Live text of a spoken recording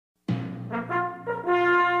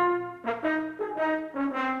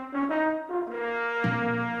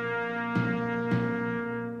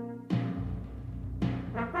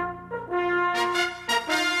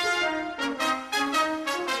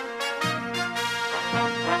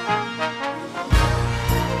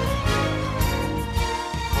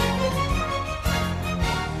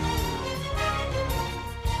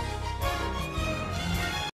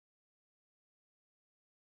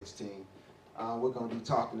we're going to be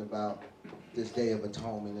talking about this Day of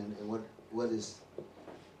Atonement and what is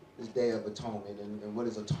this Day of Atonement and what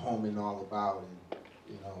is atonement all about, and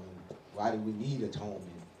and why do we need atonement,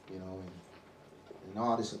 and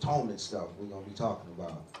all this atonement stuff we're going to be talking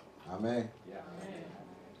about. Amen? Yeah.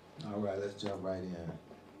 All right, let's jump right in.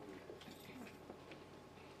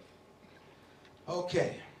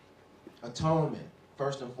 Okay, atonement.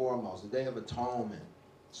 First and foremost, the Day of Atonement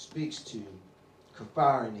speaks to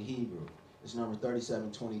kafar in the Hebrew. It's number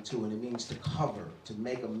 3722, and it means to cover, to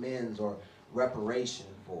make amends or reparation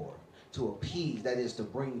for, to appease, that is to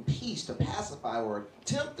bring peace, to pacify or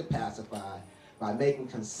attempt to pacify by making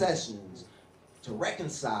concessions, to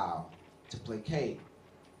reconcile, to placate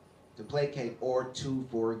or to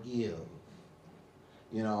forgive.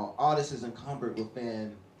 All this is encumbered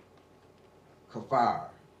within kafar,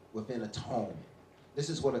 within atonement. This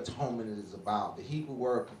is what atonement is about. The Hebrew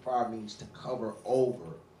word kafar means to cover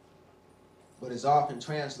over, but is often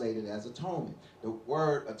translated as atonement. The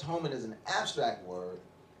word atonement is an abstract word,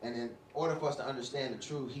 and in order for us to understand the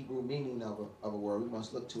true Hebrew meaning of a word, we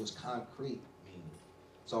must look to its concrete meaning.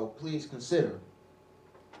 So please consider,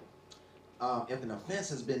 if an offense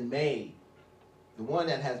has been made, the one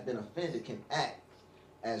that has been offended can act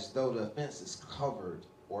as though the offense is covered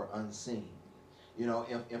or unseen.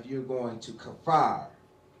 If you're going to kafar,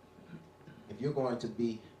 if you're going to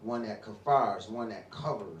be one that kafars, one that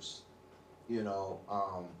covers, in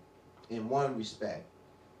one respect,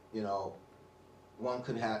 one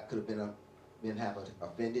could have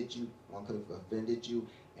offended you. One could have offended you,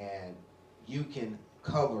 and you can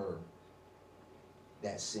cover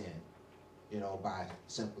that sin, by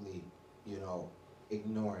simply,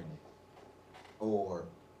 ignoring it, or,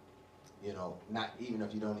 not even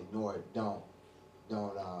if you don't ignore it, don't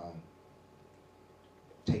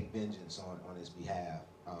take vengeance on his behalf,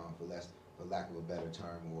 for lack of a better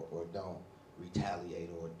term, or don't retaliate,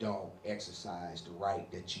 or don't exercise the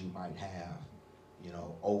right that you might have,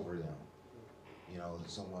 over them.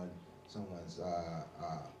 Some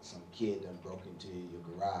kid done broke into your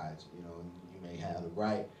garage, you may have the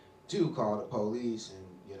right to call the police and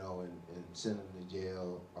send them to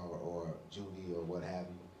jail or juvie or what have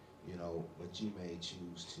you, but you may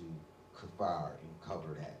choose to kafar and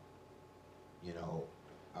cover that,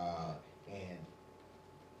 and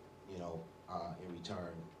in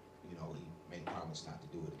return, he may promise not to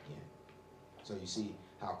do it again. So you see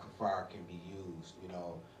how kafar can be used.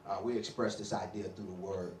 We express this idea through the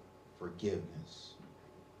word forgiveness.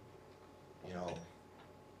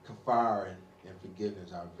 Kafar and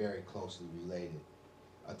forgiveness are very closely related.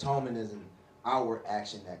 Atonement is an outward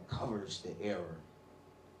action that covers the error.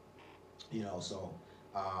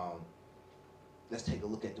 Let's take a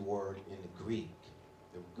look at the word in the Greek.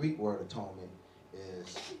 The Greek word atonement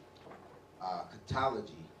is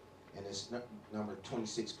katology, and it's number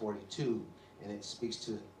 2642, and it speaks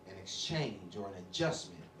to an exchange or an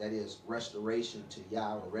adjustment, that is restoration to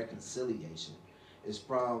Yah or reconciliation. It's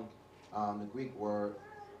from the Greek word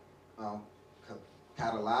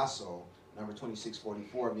katalasso, number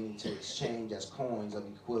 2644, meaning to exchange as coins of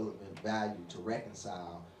equivalent value, to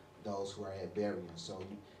reconcile those who are at variance. So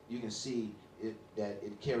you can see that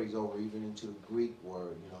it carries over even into the Greek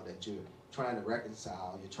word, that you're trying to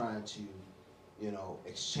reconcile, you're trying to,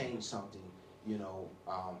 exchange something,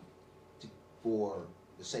 for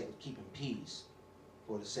the sake of keeping peace,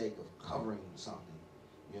 for the sake of covering something.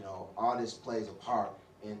 All this plays a part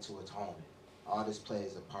into atonement. All this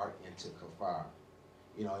plays a part into kafar.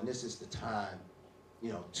 And this is the time,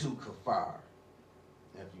 to kafar,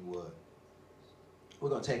 if you would. We're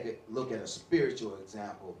going to take a look at a spiritual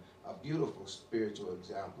example, a beautiful spiritual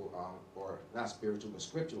example, or not spiritual, but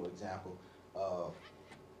scriptural example of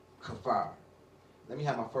kafar. Let me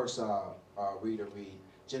have my first reader read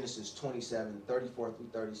Genesis 27, 34 through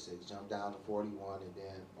 36, jump down to 41, and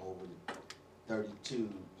then over to 32,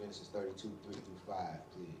 Genesis 32, 3 through 5,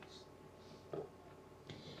 please.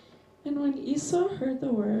 And when Esau heard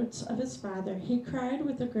the words of his father, he cried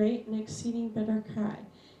with a great and exceeding bitter cry,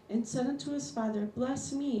 and said unto his father,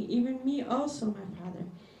 Bless me, even me also, my father.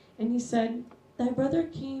 And he said, Thy brother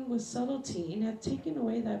Cain was subtlety, and hath taken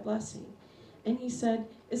away thy blessing. And he said,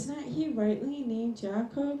 Is not he rightly named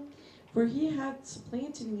Jacob? For he hath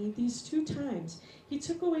supplanted me these 2 times. He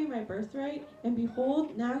took away my birthright, and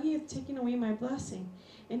behold, now he hath taken away my blessing.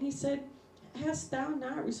 And he said, Hast thou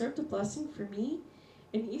not reserved a blessing for me?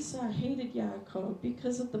 And Esau hated Jacob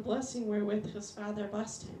because of the blessing wherewith his father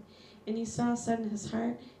blessed him. And Esau said in his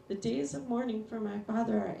heart, The days of mourning for my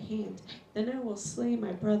father are at hand. Then I will slay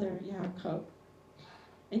my brother Jacob.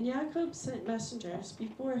 And Jacob sent messengers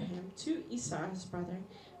before him to Esau his brother,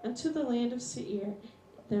 unto the land of Seir,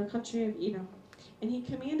 the country of Edom. And he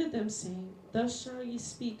commanded them, saying, Thus shall ye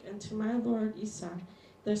speak unto my lord Esau.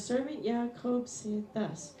 The servant Jacob saith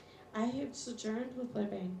thus, I have sojourned with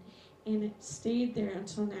Laban, and stayed there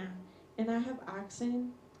until now. And I have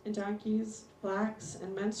oxen and donkeys, flocks,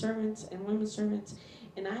 and men servants and women servants.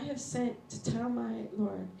 And I have sent to tell my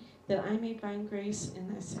lord that I may find grace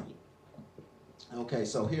in thy sight. Okay,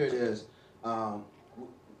 so here it is.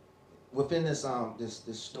 Within this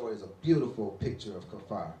this story is a beautiful picture of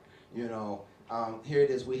kafar. You know, here it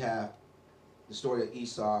is. We have the story of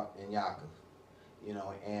Esau and Yaakov. You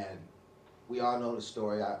know, and we all know the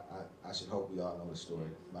story. I should hope we all know the story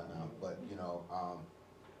by now. But you know,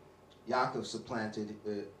 Yaakov supplanted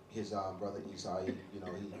his brother Esau. He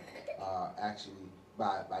actually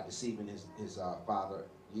by deceiving his father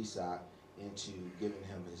Esau into giving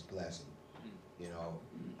him his blessing. You know,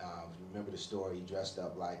 remember the story, he dressed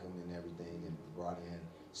up like him and everything and brought in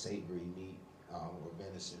savory meat or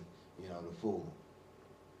venison, you know, to fool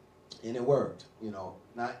him. And it worked, you know.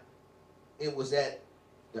 It was at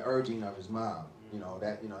the urging of his mom, you know,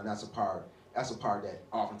 and that's a part that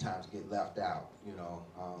oftentimes get left out, you know,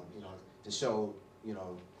 to show, you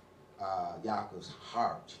know, Yaakov's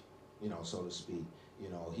heart, you know, so to speak. You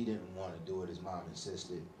know, he didn't want to do it, his mom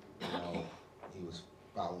insisted, you know, he was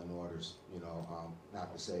following orders, you know,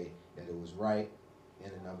 not to say that it was right in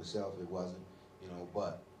and of itself, it wasn't, you know,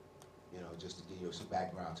 but, you know, just to give you some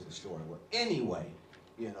background to the story. Well, anyway,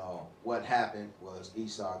 you know, what happened was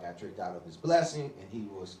Esau got tricked out of his blessing, and he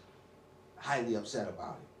was highly upset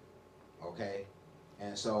about it, okay?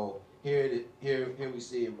 And so here we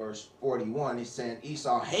see in verse 41, he's saying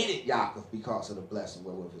Esau hated Yaakov because of the blessing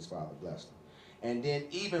wherewith his father blessed him. And then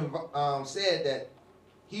even said that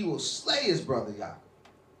he will slay his brother Yaakov.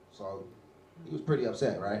 So he was pretty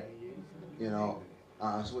upset, right? You know,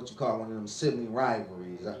 it's what you call one of them sibling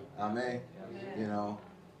rivalries. Amen. You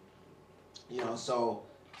know, so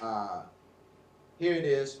here it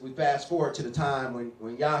is. We fast forward to the time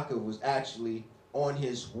when Yaakov was actually on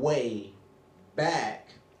his way back,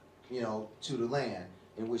 you know, to the land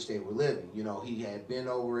in which they were living. You know, he had been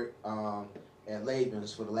over it at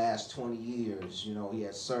Laban's for the last 20 years. You know, he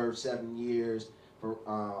had served 7 years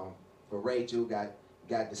for Rachel,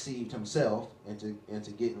 got deceived himself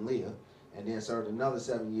into getting Leah, and then served another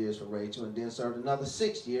 7 years for Rachel, and then served another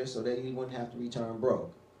 6 years so that he wouldn't have to return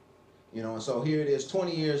broke. You know, and so here it is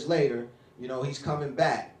 20 years later, you know, he's coming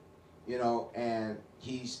back, you know, and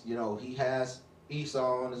he's, you know, he has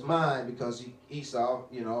Esau on his mind because Esau,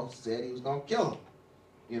 you know, said he was going to kill him,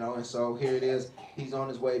 you know, and so here it is, he's on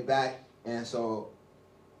his way back, and so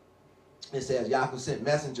it says Yaakov sent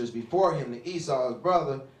messengers before him to Esau, his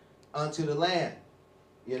brother, unto the land,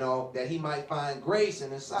 you know, that he might find grace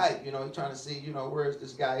in his sight. You know, he's trying to see, you know, where is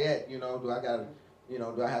this guy at? You know,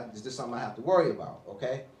 is this something I have to worry about?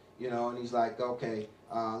 Okay? You know, and he's like, okay,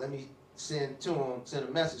 let me send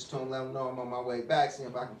a message to him, let him know I'm on my way back, see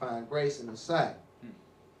if I can find grace in his sight.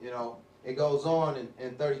 You know, it goes on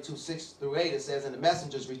in 32:6-8, it says, and the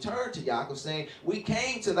messengers returned to Yaakov, saying, we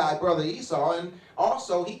came to thy brother Esau, and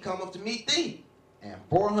also he cometh to meet thee, and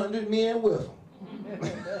 400 men with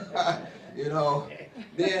him. You know,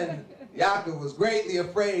 then Yaakov was greatly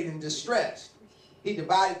afraid and distressed. He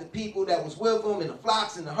divided the people that was with him, and the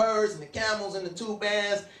flocks and the herds and the camels and the 2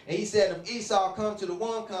 bands. And he said, if Esau come to the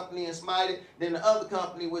one company and smite it, then the other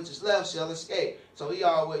company which is left shall escape. So he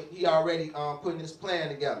already putting his plan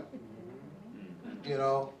together. You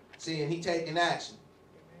know, see, and he taking action.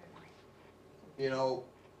 You know,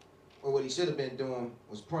 or what he should have been doing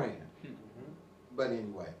was praying. But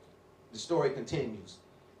anyway, the story continues.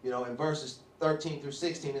 You know, in verses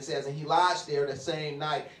 13-16, it says, and he lodged there the same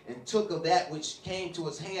night and took of that which came to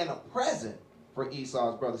his hand a present for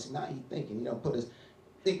Esau's brother. See, now he's thinking, he don't put his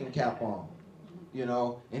thinking cap on, you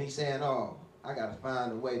know, and he's saying, oh, I got to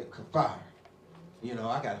find a way to kafar. You know,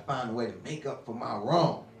 I got to find a way to make up for my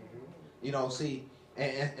wrong. You know, see,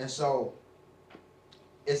 and so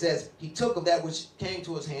it says, he took of that which came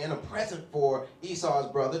to his hand a present for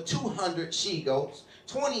Esau's brother, 200 she-goats,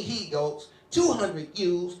 20 he-goats, 200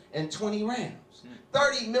 ewes, and 20 rams,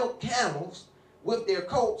 30 milk camels with their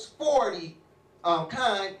coats, 40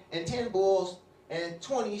 kine, and 10 bulls, and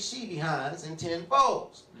 20 she-behinds, and 10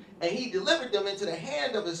 foals. And he delivered them into the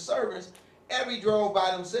hand of his servants, every drove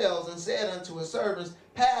by themselves, and said unto his servants,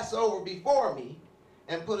 pass over before me,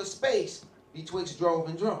 and put a space betwixt drove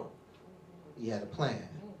and drove. He had a plan,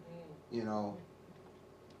 you know.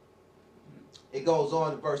 It goes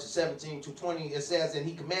on in verses 17-20. It says, and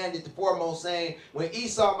he commanded the foremost, saying, when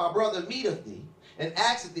Esau my brother meeteth thee, and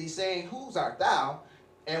asketh thee, saying, whose art thou,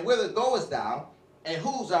 and whither goest thou, and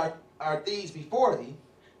whose are these before thee?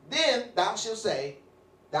 Then thou shalt say,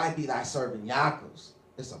 Thy be thy servant Yaakov's.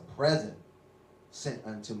 It's a present sent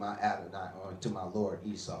unto my Adonai, or to my Lord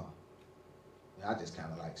Esau. I just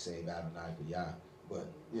kind of like save Adonai for Yah, but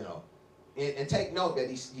you know, and take note that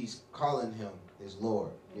he's calling him his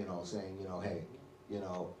Lord. You know, saying, you know, hey, you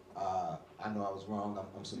know, I know I was wrong.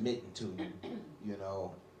 I'm submitting to you. You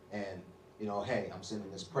know, and you know, hey, I'm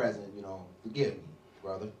sending this present. You know, forgive me,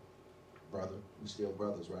 brother. We still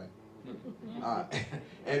brothers, right?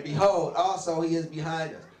 And behold, also he is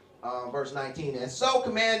behind us. Verse 19, and so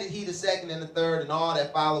commanded he the second and the third, and all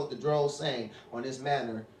that followed the drove, saying, on this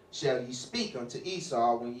manner shall ye speak unto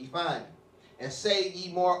Esau when ye find him. And say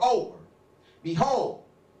ye moreover, behold,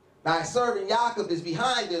 thy servant Jacob is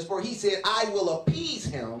behind us, for he said, I will appease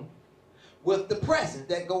him with the present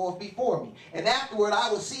that goeth before me. And afterward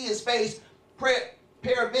I will see his face,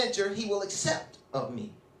 peradventure he will accept of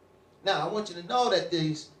me. Now, I want you to know that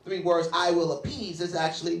these three words, I will appease, is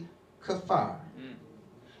actually kafar.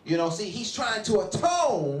 You know, see, he's trying to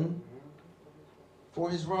atone for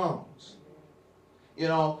his wrongs. You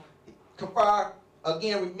know, kafar,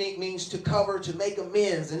 again, means to cover, to make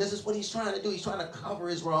amends. And this is what he's trying to do. He's trying to cover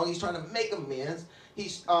his wrong. He's trying to make amends.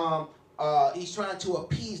 He's trying to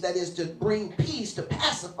appease, that is, to bring peace, to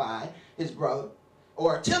pacify his brother,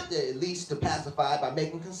 or attempt at least to pacify by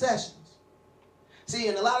making concessions. See,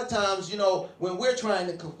 and a lot of times, you know, when we're trying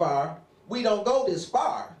to kafar, we don't go this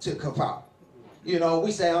far to kafar. You know,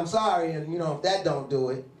 we say, I'm sorry, and, you know, if that don't do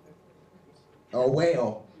it, or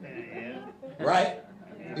well, right?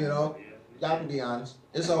 You know, y'all can be honest.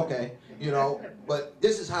 It's okay, you know, but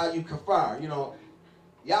this is how you kafar. You know,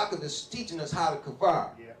 Yaakov is teaching us how to kafar.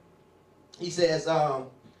 He says,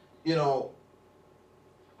 you know,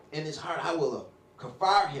 in his heart, I will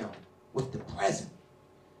kafar him with the present.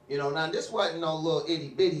 You know, now this wasn't no little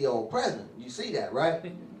itty-bitty old present. You see that,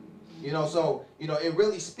 right? You know, so, you know, it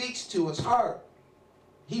really speaks to his heart.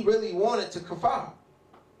 He really wanted to kafar.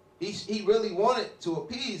 He really wanted to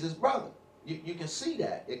appease his brother. You can see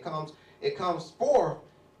that. It comes forth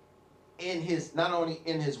in his, not only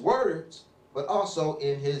in his words, but also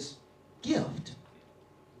in his gift.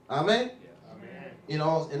 Amen? Yeah. Amen. You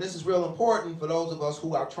know, and this is real important for those of us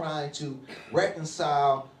who are trying to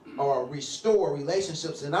reconcile or restore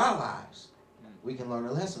relationships in our lives. We can learn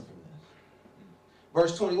a lesson from this.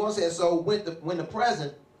 Verse 21 says, so went the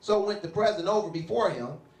present over before him,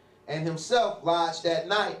 and himself lodged that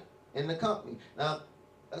night in the company. Now,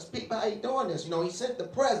 let's peep how he's doing this. You know, he sent the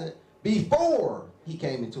present before he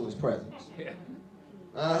came into his presence.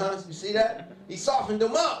 You see that? He softened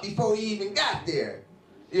him up before he even got there.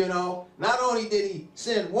 You know, not only did he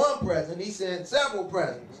send one present, he sent several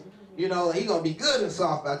presents. You know, he's going to be good and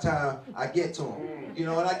soft by the time I get to him. You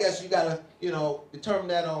know, and I guess you got to, you know, determine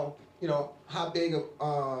that on, you know, how big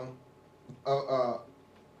of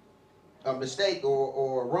a mistake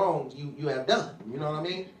or wrong you have done. You know what I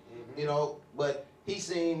mean? You know, but he's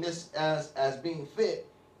seeing this as being fit.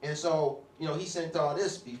 And so, you know, he sent all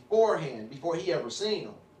this beforehand, before he ever seen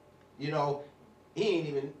him. You know, he ain't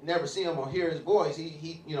even never seen him or hear his voice.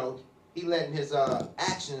 He you know, he letting his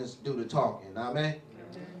actions do the talking. Amen?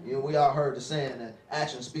 You know, we all heard the saying that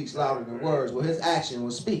action speaks louder than words. Well, his action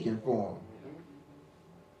was speaking for him.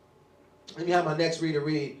 Let me have my next reader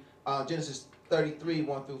read Genesis 33,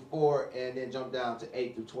 1 through 4, and then jump down to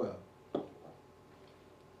 8 through 12.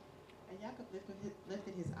 And Jacob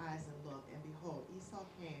lifted his eyes and looked, and behold, Esau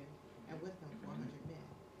came, and with him 400 men.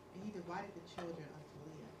 And he divided the children unto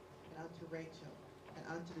Leah, and unto Rachel, and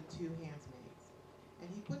unto the two handmaids. And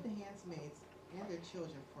he put the handmaids and their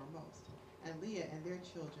children foremost, and Leah and their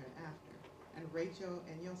children after, and Rachel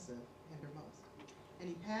and Joseph hindermost. And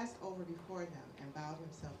he passed over before them, and bowed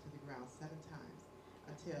himself to the ground 7 times,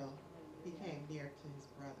 until he came near to his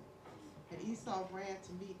brother. And Esau ran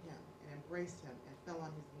to meet him, and embraced him, and fell on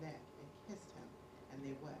his neck, and kissed him, and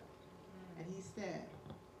they wept. And he said,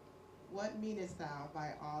 what meanest thou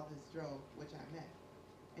by all this drove which I met?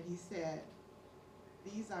 And he said,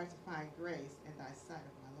 these are to find grace in thy sight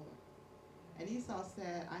of my Lord. And Esau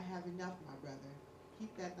said, I have enough, my brother,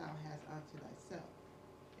 keep that thou hast unto thyself.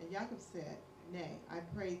 And Jacob said, nay, I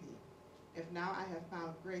pray thee, if now I have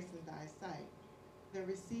found grace in thy sight, then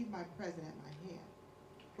receive my present at my hand.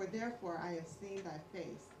 For therefore I have seen thy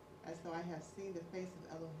face, as though I have seen the face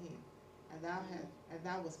of Elohim, and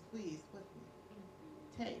thou wast pleased with me.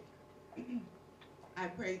 Take, I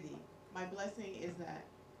pray thee, my blessing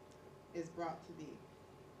is brought to thee,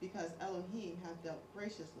 because Elohim hath dealt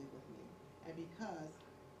graciously with me, and because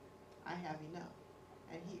I have enough.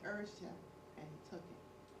 And he urged him, and he took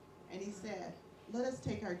it. And he said, let us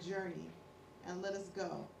take our journey, and let us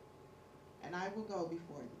go, and I will go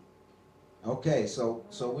before thee. Okay, so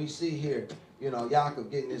we see here,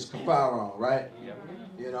 Yaakov getting his kafar on, right? Yep.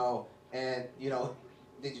 And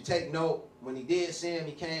did you take note when he did sin?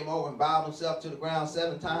 He came over and bowed himself to the ground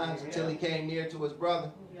 7 times until he came near to his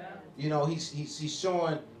brother. He's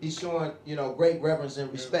showing great reverence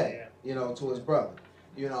and respect, to his brother.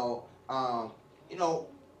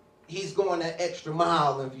 He's going that extra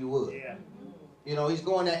mile, if you would. He's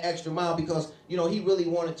going that extra mile because he really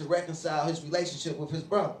wanted to reconcile his relationship with his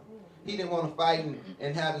brother. He didn't want to fight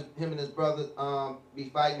and have him and his brother be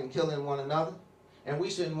fighting and killing one another, and we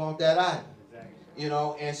shouldn't want that either.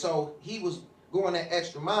 And so he was going that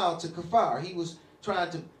extra mile to kafar. He was trying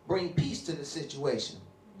to bring peace to the situation.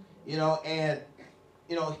 And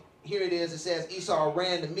here it is. It says Esau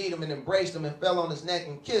ran to meet him and embraced him and fell on his neck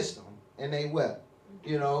and kissed him, and they wept.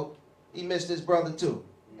 He missed his brother too.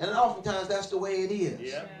 And oftentimes that's the way it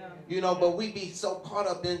is. But we be so caught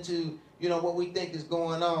up into what we think is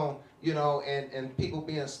going on, and people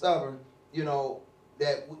being stubborn,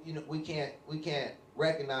 that we can't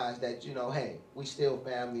recognize that hey, we still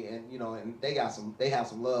family, and and they have some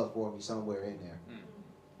love for me somewhere in there.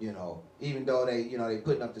 Even though they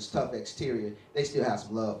putting up this tough exterior, they still have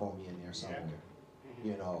some love for me in there somewhere.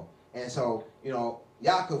 And so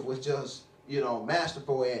Yaakov was just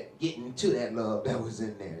masterful at getting to that love that was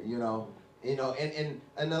in there. And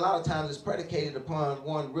a lot of times it's predicated upon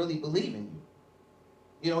one really believing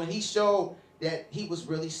you. And he showed that he was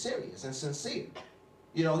really serious and sincere.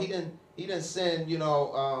 He didn't send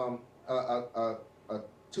a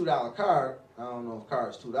 $2 card. I don't know if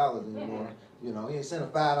card's $2 anymore. He didn't send a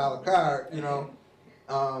 $5 card. And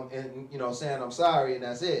saying I'm sorry and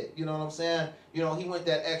that's it. You know what I'm saying? He went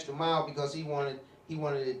that extra mile because he wanted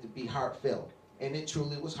it to be heartfelt, and it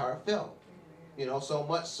truly was heartfelt. So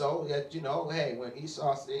much so that hey, when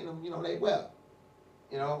Esau seen him, they wept.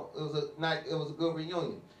 It was a good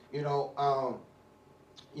reunion.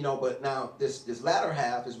 But now this latter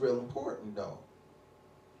half is real important though.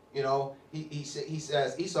 He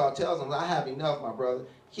says, Esau tells him, I have enough, my brother.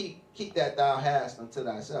 Keep that thou hast unto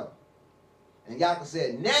thyself. And Yaakov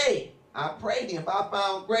said, nay, I pray thee, if I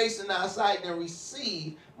found grace in thy sight, then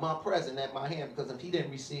receive my present at my hand. Because if he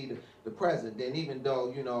didn't receive the present, then even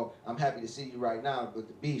though, I'm happy to see you right now, but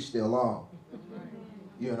the beef's still on.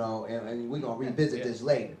 And we're going to revisit this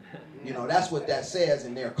later. That's what that says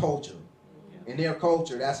in their culture. In their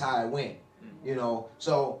culture, that's how it went.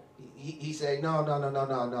 So he said,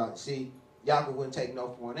 no. See, Yaakov wouldn't take no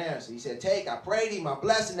for an answer. He said, take, I pray thee, my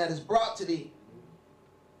blessing that is brought to thee.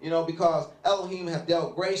 Because Elohim have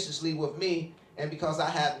dealt graciously with me, and because I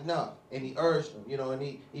have enough. And he urged him, and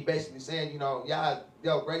he basically saying, Yah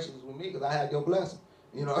dealt graciously with me because I had your blessing.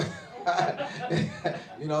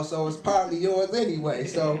 So it's partly yours anyway.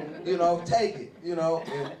 So, take it,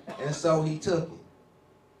 and so he took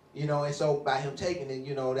it. And so by him taking it,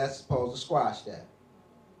 that's supposed to squash that.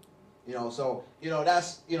 So,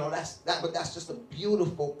 but that's just a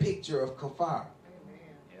beautiful picture of kafar.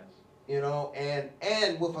 And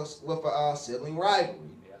with a sibling rivalry,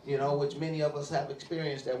 which many of us have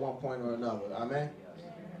experienced at one point or another. Amen.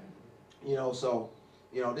 So,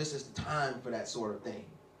 this is the time for that sort of thing.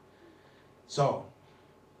 So,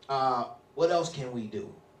 what else can we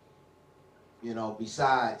do?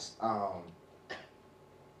 Besides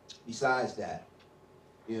that,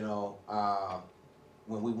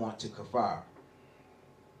 when we want to kafar,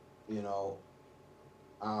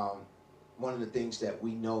 one of the things that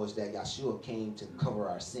we know is that Yeshua came to cover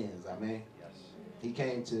our sins. Amen. Yes. He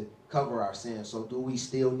came to cover our sins. So do we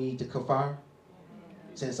still need to kafar?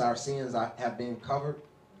 Since our sins have been covered,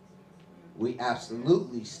 we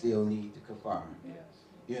absolutely still need to kafar.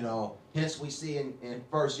 Yes. Hence we see in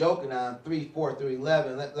 1 Yochanan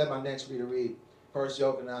 3:4-11. Let my next reader read 1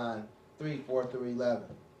 Yochanan 3:4-11.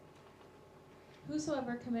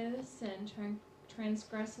 Whosoever committeth sin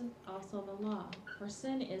transgresseth also the law, for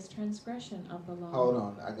sin is transgression of the law. Hold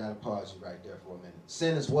on, I gotta pause you right there for a minute.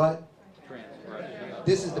 Sin is what? Transgression.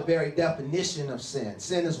 This is the very definition of sin.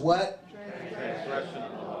 Sin is what? Transgression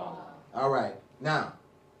of the law. All right. Now,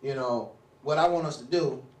 what I want us to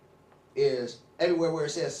do is everywhere where it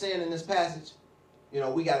says sin in this passage,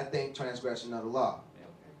 we got to think transgression of the law.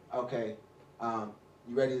 Okay. You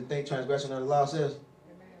ready to think transgression of the law says?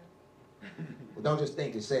 Well, don't just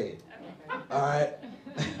think it, say it. All right.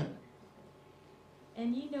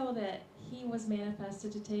 And ye know that he was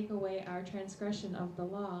manifested to take away our transgression of the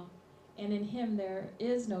law, and in him there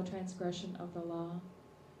is no transgression of the law.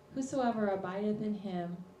 Whosoever abideth in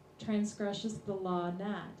him transgresseth the law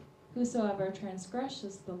not. Whosoever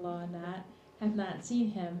transgresseth the law not hath not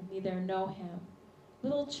seen him, neither know him.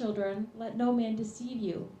 Little children, let no man deceive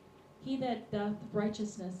you. He that doth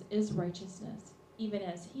righteousness is righteousness, even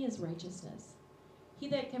as he is righteousness. He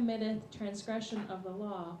that committeth transgression of the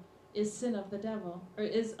law is sin of the devil, or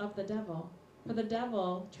is of the devil. For the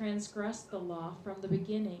devil transgressed the law from the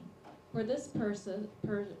beginning. For this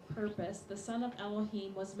purpose the Son of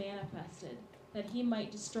Elohim was manifested, that he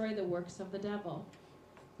might destroy the works of the devil.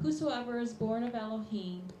 Whosoever is born of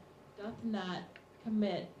Elohim doth not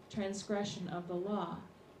commit transgression of the law,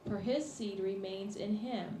 for his seed remains in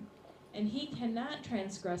him, and he cannot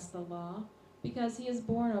transgress the law, because he is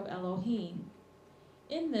born of Elohim.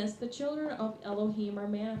 In this the children of Elohim are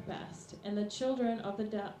manifest, and the children of the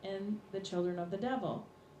devil.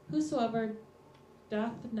 Whosoever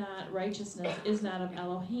doth not righteousness is not of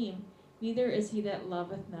Elohim, neither is he that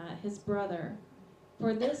loveth not his brother.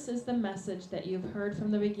 For this is the message that you have heard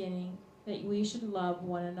from the beginning, that we should love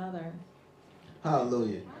one another.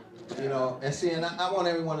 Hallelujah. You know, and see, and I want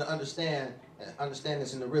everyone to understand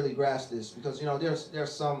this and to really grasp this, because you know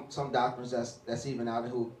there's some doctrines that's even out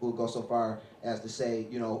there who go so far as to say,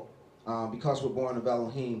 you know, because we're born of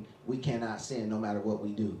Elohim, we cannot sin no matter what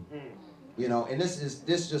we do. You know, and this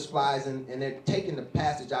just flies in, and they're taking the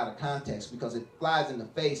passage out of context because it flies in the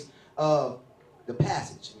face of the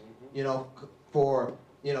passage. You know, for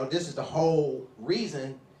you know, this is the whole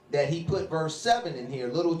reason that he put verse 7 in here,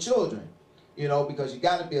 little children. You know, because you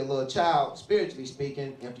got to be a little child, spiritually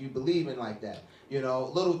speaking, if you believe in like that. You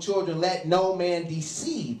know, little children, let no man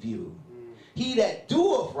deceive you. He that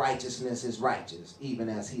doeth righteousness is righteous, even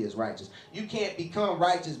as he is righteous. You can't become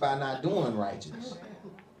righteous by not doing righteous.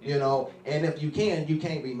 You know, and if you can't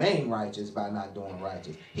remain righteous by not doing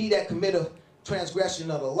righteous. He that committeth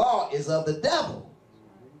transgression of the law is of the devil,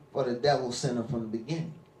 for the devil sinned from the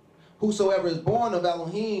beginning. Whosoever is born of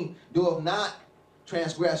Elohim doeth not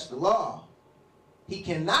transgress the law. He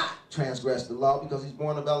cannot transgress the law because he's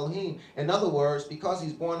born of Elohim. In other words, because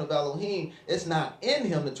he's born of Elohim, it's not in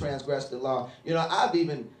him to transgress the law. You know, I've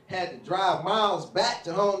even had to drive miles back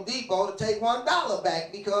to Home Depot to take $1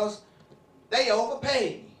 back because they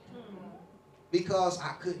overpaid me. Because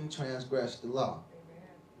I couldn't transgress the law.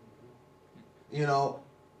 You know,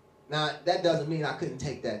 now that doesn't mean I couldn't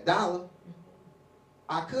take that dollar.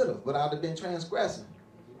 I could have, but I'd have been transgressing.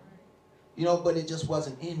 You know, but it just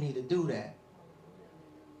wasn't in me to do that.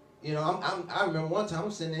 You know, I remember one time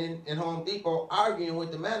I'm sitting in Home Depot arguing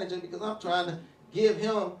with the manager because I'm trying to give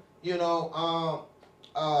him, you know,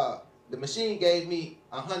 the machine gave me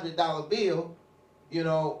 $100 bill. You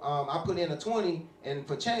know, I put in a 20, and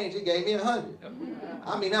for change it gave me 100.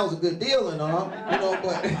 I mean, that was a good deal and all, you know,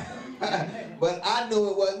 but I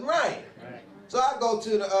knew it wasn't right. So I go to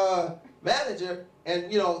the manager,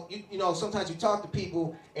 and you know, sometimes you talk to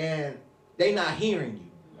people and they not hearing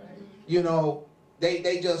you. You know.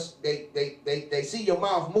 They see your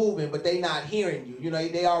mouth moving, but they not hearing you. You know,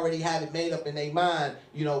 they already have it made up in their mind,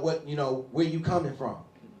 you know, where you coming from.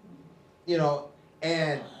 You know,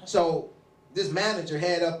 and so this manager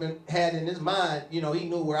had in his mind, you know, he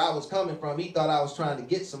knew where I was coming from. He thought I was trying to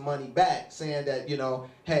get some money back, saying that, you know,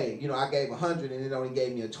 hey, you know, I gave 100 and it only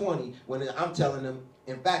gave me a 20. When I'm telling them,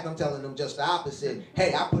 in fact, I'm telling them just the opposite.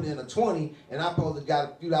 Hey, I put in a 20 and I supposed to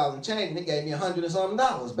got a few dollars in change, and it gave me $100 and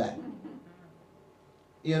something back.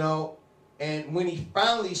 You know, and when he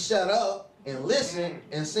finally shut up and listened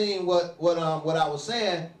and seen what I was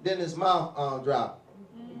saying, then his mouth dropped.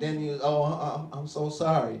 Then he was, oh, I'm so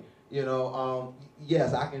sorry. You know,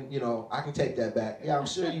 yes, I can take that back. Yeah, I'm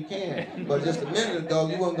sure you can. But just a minute ago,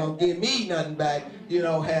 you weren't gonna give me nothing back. You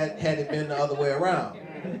know, had it been the other way around.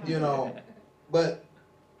 You know, but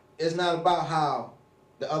it's not about how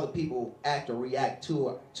the other people act or react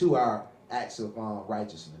to our acts of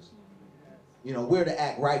righteousness. You know, we're to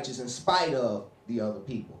act righteous in spite of the other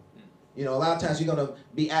people. You know, a lot of times you're going to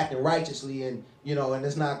be acting righteously and, you know, and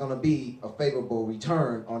it's not going to be a favorable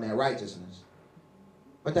return on that righteousness.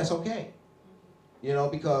 But that's okay. You know,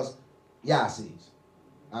 because Yah sees.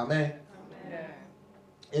 Amen? Amen.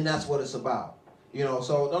 And that's what it's about. You know,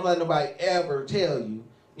 so don't let nobody ever tell you,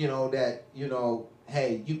 you know, that, you know,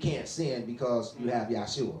 hey, you can't sin because you have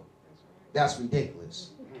Yahshua. That's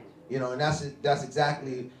ridiculous. You know, and that's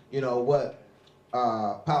exactly, you know, what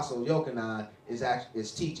Apostle Yochanan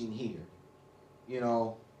is teaching here. You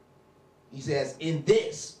know, he says, in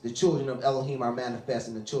this, the children of Elohim are manifest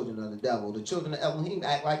in the children of the devil. The children of Elohim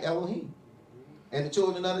act like Elohim. And the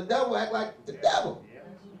children of the devil act like the devil.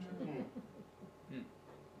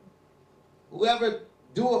 Whoever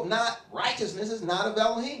doeth not righteousness is not of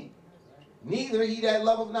Elohim. Neither he that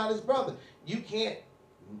loveth not his brother. You can't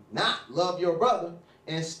not love your brother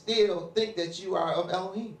and still think that you are of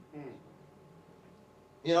Elohim.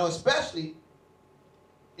 You know, especially,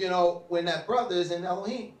 you know, when that brother is in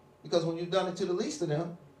Elohim. Because when you've done it to the least of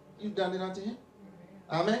them, you've done it unto him.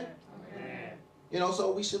 Amen? You know,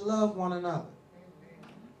 so we should love one another.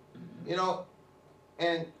 You know,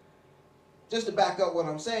 and just to back up what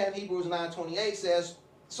I'm saying, Hebrews 9:28 says,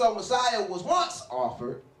 so Messiah was once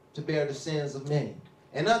offered to bear the sins of many.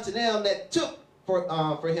 And unto them that took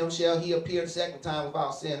for him shall he appear the second time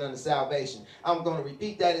without sin unto salvation. I'm going to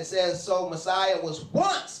repeat that. It says, so Messiah was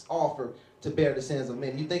once offered to bear the sins of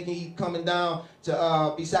many. You think he's coming down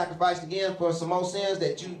to be sacrificed again for some more sins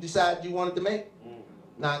that you decided you wanted to make?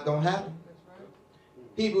 Not going to happen.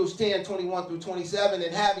 Hebrews 10:21 through 27,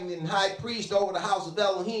 and having an high priest over the house of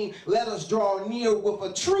Elohim, let us draw near with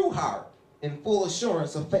a true heart in full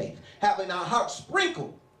assurance of faith, having our hearts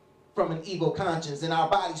sprinkled from an evil conscience and our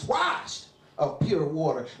bodies washed of pure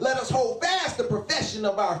water. Let us hold fast the profession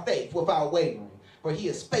of our faith without wavering, for he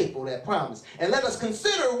is faithful that promise. And let us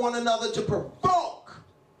consider one another to provoke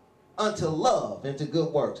unto love and to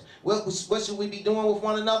good works. What should we be doing with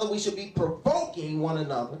one another? We should be provoking one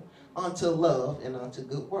another unto love and unto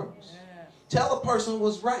good works. Yes. Tell a person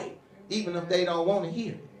what's right, even if they don't want to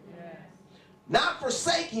hear it. Yes. Not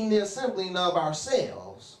forsaking the assembling of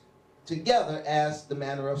ourselves together as the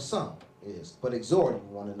manner of some is, but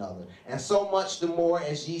exhorting one another, and so much the more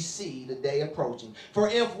as ye see the day approaching. For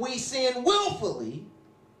if we sin willfully,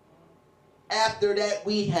 after that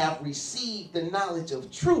we have received the knowledge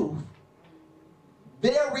of truth,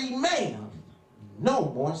 there remaineth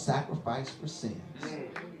no more sacrifice for sins.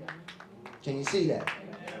 Can you see that?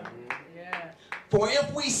 Yeah. For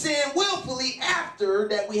if we sin willfully after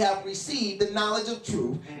that we have received the knowledge of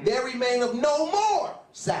truth, there remaineth no more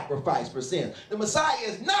sacrifice for sins. The Messiah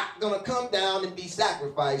is not going to come down and be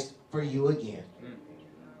sacrificed for you again.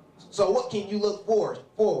 So what can you look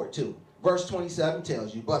forward to? Verse 27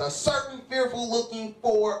 tells you, but a certain fearful looking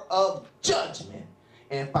for of judgment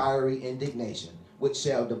and fiery indignation, which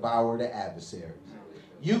shall devour the adversaries.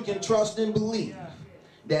 You can trust and believe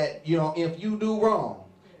that, you know, if you do wrong,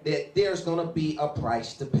 that there's going to be a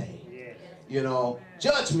price to pay. You know,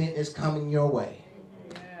 judgment is coming your way.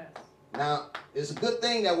 Now, it's a good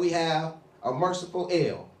thing that we have a merciful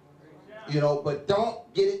El, you know, but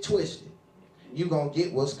don't get it twisted. You're going to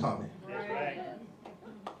get what's coming.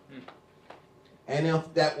 And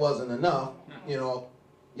if that wasn't enough, you know,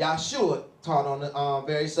 Yahshua taught on the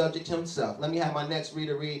very subject himself. Let me have my next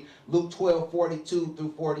reader read Luke 12:42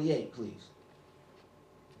 through 48, please.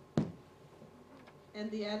 And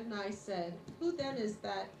the Adonai said, who then is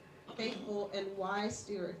that faithful and wise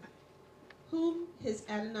steward, whom his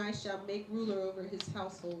Adonai shall make ruler over his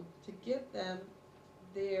household, to give them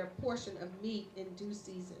their portion of meat in due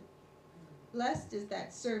season? Blessed is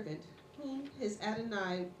that servant, whom his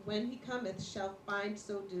Adonai, when he cometh, shall find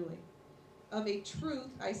so doing. Of a truth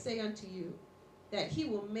I say unto you, that he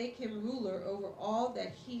will make him ruler over all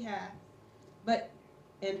that he hath. But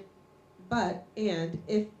if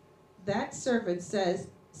that servant say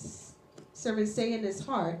in his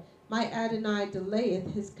heart, my Adonai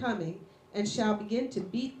delayeth his coming, and shall begin to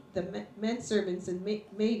beat the men servants and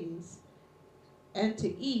maidens, and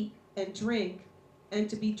to eat and drink, and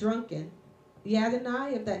to be drunken, the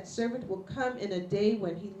Adonai of that servant will come in a day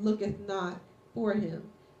when he looketh not for him,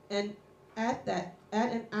 and at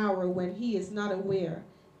an hour when he is not aware,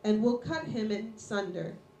 and will cut him in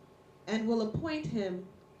sunder, and will appoint him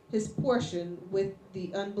his portion with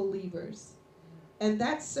the unbelievers. And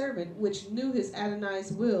that servant which knew his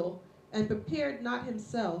Adonai's will, and prepared not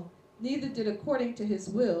himself, neither did according to his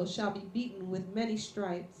will, shall be beaten with many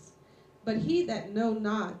stripes. But he that know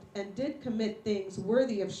not, and did commit things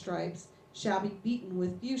worthy of stripes, shall be beaten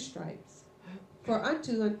with few stripes. For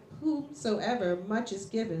unto whomsoever much is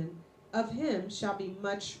given, of him shall be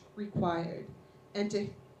much required. And to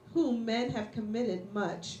whom men have committed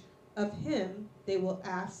much, of him they will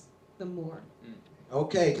ask the more.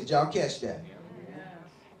 Okay, did y'all catch that?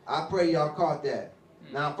 I pray y'all caught that.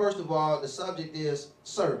 Now, first of all, the subject is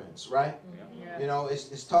servants, right? You know,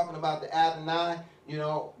 it's talking about the Adonai, you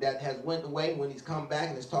know, that has went away when he's come back,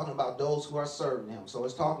 and it's talking about those who are serving him. So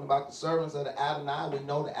it's talking about the servants of the Adonai. We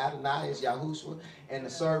know the Adonai is Yahushua, and the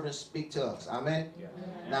servants speak to us. Amen?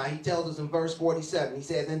 Now, he tells us in verse 47, he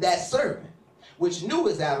says, and that servant, which knew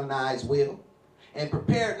his Adonai's will, and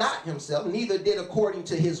prepared not himself, neither did according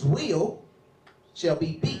to his will, shall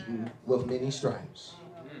be beaten with many stripes.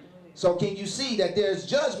 So can you see that there's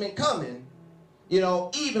judgment coming, you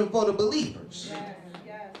know, even for the believers? Yes,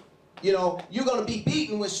 yes. You know, you're going to be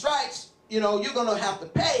beaten with stripes. You know, you're going to have to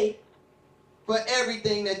pay for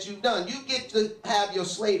everything that you've done. You get to have your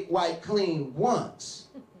slate wiped clean once.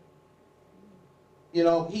 You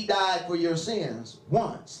know, he died for your sins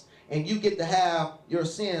once. And you get to have your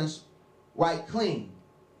sins wiped clean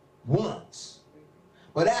once.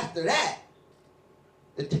 But after that,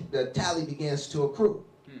 the tally begins to accrue.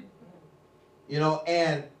 You know,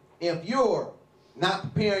 and if you're not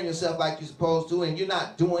preparing yourself like you're supposed to, and you're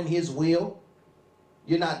not doing his will,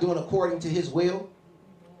 you're not doing according to his will,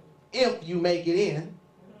 if you make it in,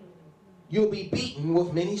 you'll be beaten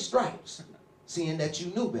with many stripes, seeing that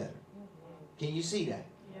you knew better. Can you see that?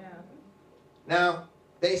 Yeah. Now,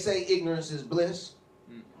 they say ignorance is bliss,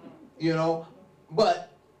 you know,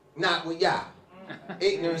 but not with Yah.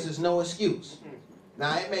 Ignorance is no excuse.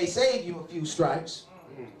 Now, it may save you a few stripes,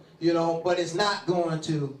 you know, but it's not going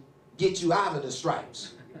to get you out of the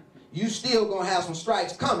stripes. You still going to have some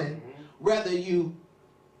stripes coming, whether you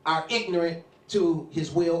are ignorant to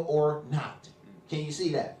his will or not. Can you see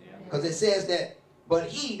that? Because it says that, but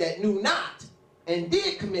he that knew not and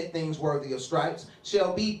did commit things worthy of stripes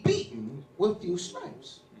shall be beaten with few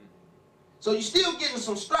stripes. So you're still getting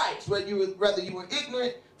some stripes, whether you were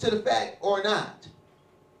ignorant to the fact or not.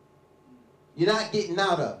 You're not getting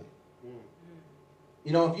out of it.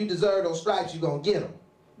 You know, if you deserve those stripes, you're going to get them.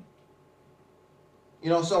 You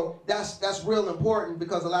know, so that's real important,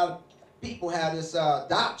 because a lot of people have this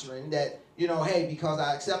doctrine that, you know, hey, because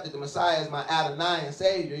I accepted the Messiah as my Adonai and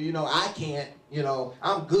Savior, you know, I can't, you know,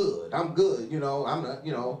 I'm good, you know, I'm not,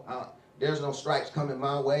 you know, there's no stripes coming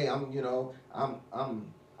my way, you know,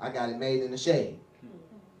 I got it made in the shade.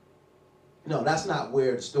 No, that's not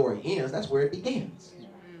where the story ends, that's where it begins.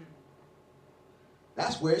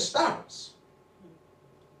 That's where it starts.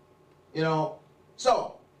 You know,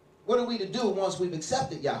 so what are we to do once we've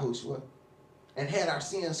accepted Yahushua and had our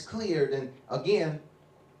sins cleared, and again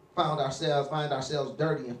find ourselves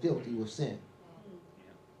dirty and filthy with sin?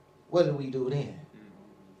 What do we do then?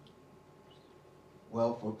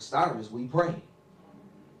 Well, for starters, we pray.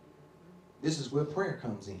 This is where prayer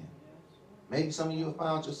comes in. Maybe some of you have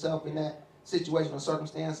found yourself in that situation or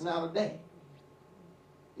circumstance now today.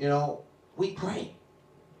 You know, we pray.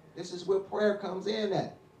 This is where prayer comes in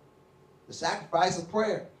at. The sacrifice of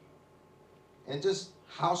prayer. And just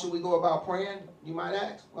how should we go about praying, you might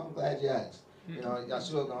ask? Well, I'm glad you asked. You know,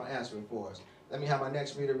 Yahshua going to answer it for us. Let me have my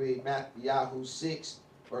next reader read Matthew 6,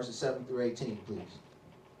 verses 7 through 18, please.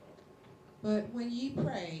 But when ye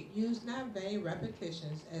pray, use not vain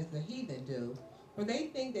repetitions as the heathen do, for they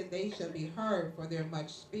think that they shall be heard for their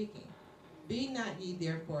much speaking. Be not ye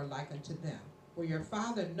therefore like unto them, for your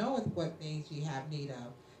Father knoweth what things ye have need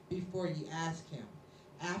of, before ye ask him.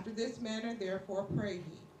 After this manner therefore pray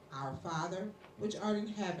ye, Our Father, which art in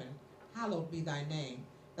heaven, hallowed be thy name.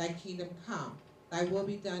 Thy kingdom come, thy will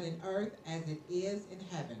be done in earth as it is in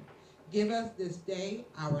heaven. Give us this day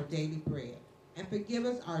our daily bread, and forgive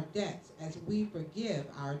us our debts as we forgive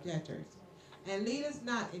our debtors. And lead us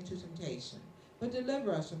not into temptation, but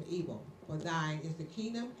deliver us from evil. For thine is the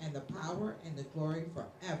kingdom, and the power, and the glory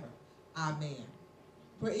forever. Amen.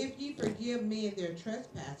 For if ye forgive men their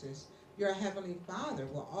trespasses, your heavenly Father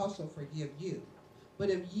will also forgive you. But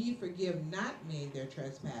if ye forgive not men their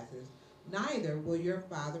trespasses, neither will your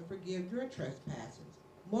Father forgive your trespasses.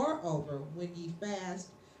 Moreover, when ye fast,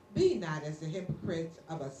 be not as the hypocrites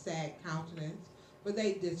of a sad countenance, for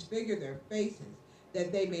they disfigure their faces,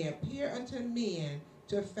 that they may appear unto men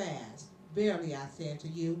to fast. Verily I say unto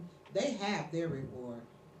you, they have their reward.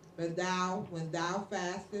 But thou, when thou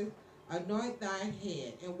fastest, anoint thine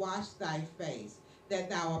head, and wash thy face, that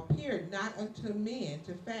thou appear not unto men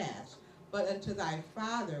to fast, but unto thy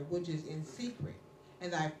Father which is in secret.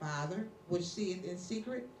 And thy Father which seeth in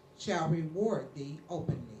secret shall reward thee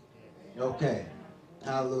openly. Okay.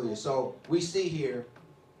 Hallelujah. So we see here,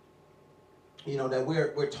 you know, that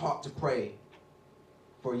we're taught to pray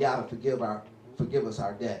for Yah to forgive us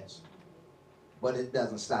our debts. But it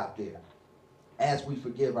doesn't stop there. As we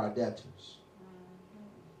forgive our debtors.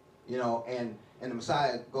 You know, and the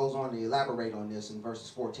Messiah goes on to elaborate on this in verses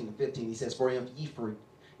 14 and 15. He says, For if ye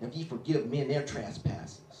forgive men their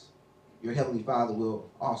trespasses, your heavenly Father will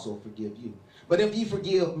also forgive you. But if ye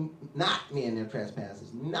forgive not men their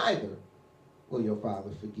trespasses, neither will your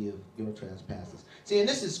Father forgive your trespasses. See, and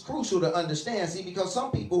this is crucial to understand, see, because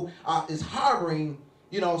some people is harboring,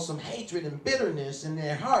 you know, some hatred and bitterness in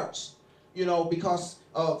their hearts, you know, because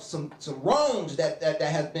of some wrongs that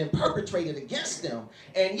have been perpetrated against them.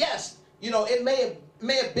 And yes, you know, it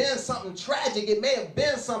may have been something tragic. It may have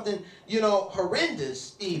been something, you know,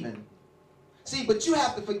 horrendous even. See, but you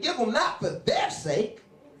have to forgive them not for their sake,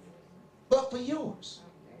 but for yours.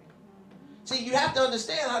 See, you have to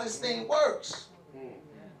understand how this thing works.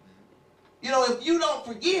 You know, if you don't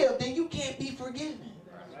forgive, then you can't be forgiven.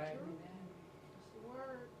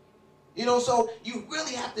 You know, so you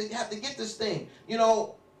really have to get this thing. You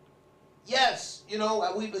know, yes, you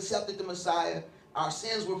know, we've accepted the Messiah. our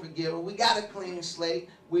sins were forgiven. We got a clean slate.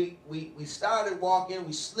 We started walking.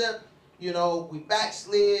 We slipped. You know, we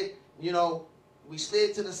backslid. You know, we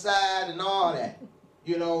slid to the side and all that.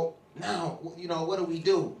 You know, now, you know, what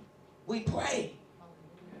do? We pray.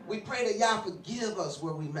 We pray that y'all forgive us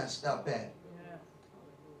where we messed up at,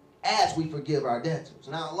 as we forgive our debtors.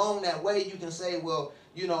 Now, along that way, you can say, well,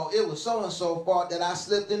 you know, it was so-and-so fault that I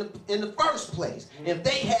slipped in the first place. If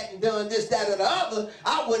they hadn't done this, that, or the other,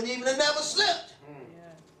 I wouldn't even have never slipped.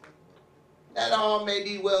 That all may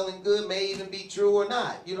be well and good, may even be true or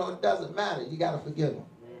not. You know, it doesn't matter. You got to forgive them.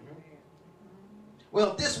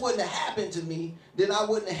 Well, if this wouldn't have happened to me, then I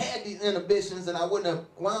wouldn't have had these inhibitions and I wouldn't have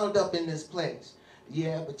wound up in this place.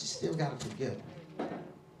 Yeah, but you still got to forgive them.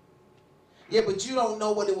 Yeah, but you don't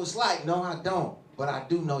know what it was like. No, I don't. But I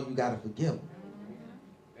do know you got to forgive them.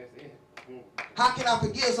 That's it. How can I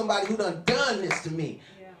forgive somebody who done this to me?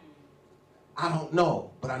 I don't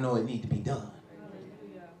know, but I know it needs to be done.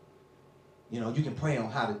 You know, you can pray on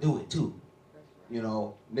how to do it too. You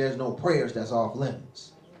know, there's no prayers that's off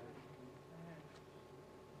limits.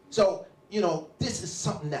 So, you know, this is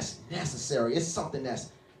something that's necessary. It's something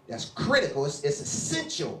that's critical. It's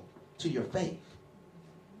essential to your faith.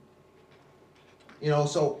 You know,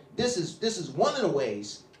 so this is one of the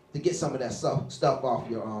ways to get some of that stuff off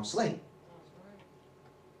your slate.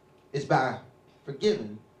 It's by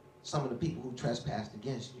forgiving some of the people who trespassed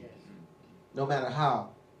against you. No matter how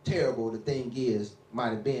terrible the thing might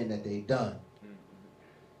have been that they've done.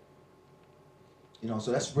 You know,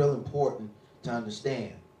 so that's real important to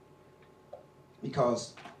understand.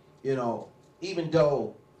 Because, you know, even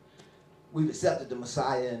though we've accepted the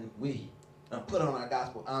Messiah and we put on our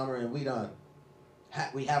gospel armor and we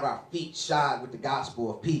have our feet shod with the gospel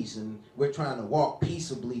of peace and we're trying to walk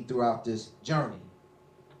peaceably throughout this journey.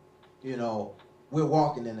 You know, we're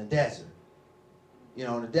walking in a desert. You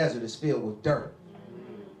know, and the desert is filled with dirt.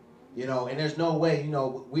 You know, and there's no way, you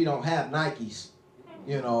know, we don't have Nikes.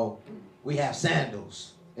 You know, we have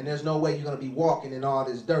sandals. And there's no way you're going to be walking in all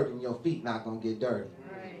this dirt and your feet not going to get dirty.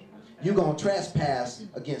 You're going to trespass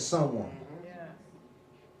against someone.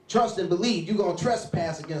 Trust and believe you're going to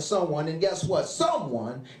trespass against someone, and guess what?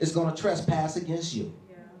 Someone is going to trespass against you.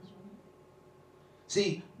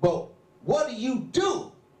 See, but what do you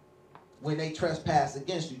do when they trespass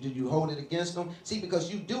against you? Do you hold it against them? See,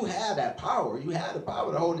 because you do have that power. You have the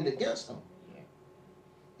power to hold it against them.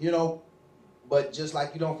 You know, but just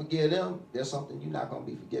like you don't forgive them, there's something you're not going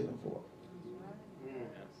to be forgiven for.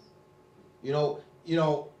 You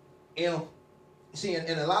know, and see, and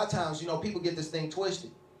a lot of times, you know, people get this thing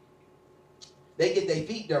twisted. They get their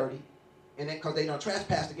feet dirty, and because they don't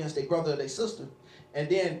trespass against their brother or their sister, and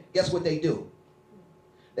then guess what they do?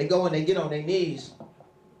 They go and they get on their knees,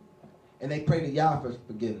 and they pray to Yah for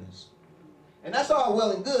forgiveness. And that's all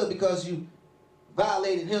well and good because you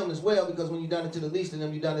violated him as well, because when you done it to the least of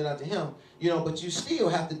them, you done it unto him. You know, but you still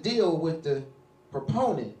have to deal with the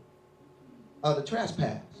proponent of the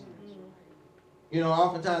trespass. You know, I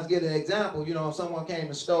oftentimes get an example, you know, if someone came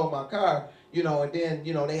and stole my car, you know, and then,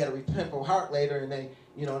 you know, they had a repentful heart later and they,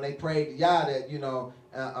 you know, and they prayed to Yah that, you know,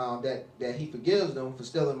 that he forgives them for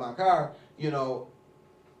stealing my car, you know,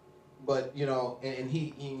 but, you know, and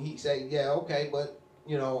he said, yeah, okay, but,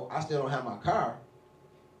 you know, I still don't have my car.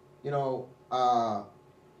 You know,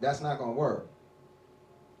 that's not going to work.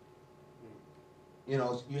 You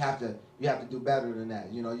know, you have to do better than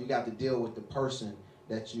that. You know, you got to deal with the person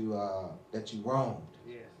that you wronged.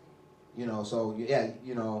 Yes. You know, so yeah,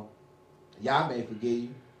 you know, Yah may forgive you,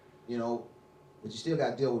 you know, but you still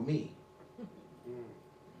got to deal with me.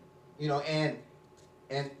 You know, and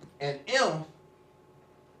if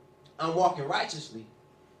I'm walking righteously,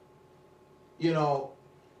 you know,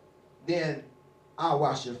 then I'll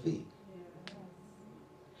wash your feet.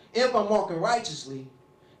 If I'm walking righteously,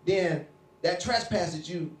 then that trespass that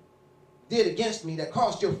you did against me that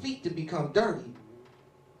caused your feet to become dirty,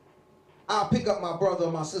 I'll pick up my brother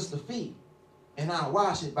or my sister's feet and I'll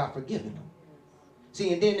wash it by forgiving them.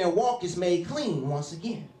 See, and then their walk is made clean once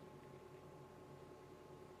again.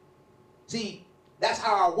 See, that's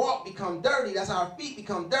how our walk become dirty. That's how our feet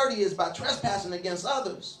become dirty, is by trespassing against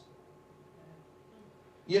others.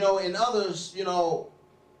 You know, and others, you know,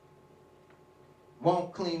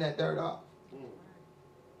 won't clean that dirt off.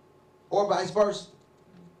 Or vice versa.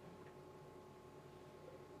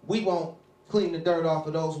 We won't clean the dirt off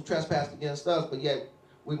of those who trespassed against us, but yet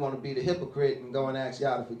we want to be the hypocrite and go and ask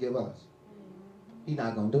Yah to forgive us. He's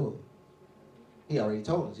not going to do it. He already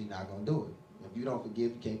told us he's not going to do it. If you don't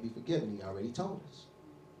forgive, you can't be forgiven. He already told us.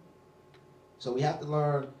 So we have to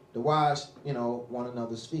learn to wash, you know, one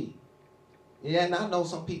another's feet. Yeah, and I know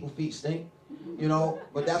some people's feet stink. You know,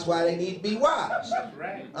 but that's why they need to be wise. That's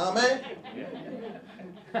right. Amen.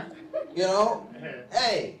 You know,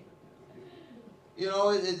 hey,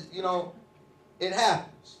 it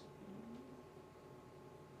happens.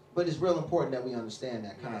 But it's real important that we understand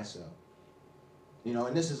that concept. You know,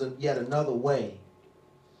 and this is yet another way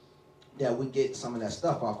that we get some of that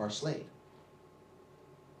stuff off our slate.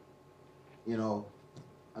 You know,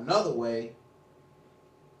 another way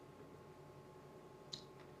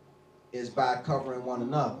is by covering one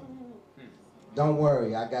another. Don't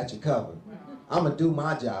worry, I got you covered. I'm going to do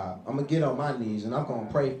my job. I'm going to get on my knees and I'm going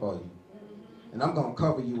to pray for you. And I'm going to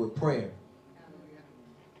cover you with prayer.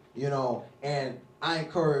 You know, and I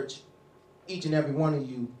encourage each and every one of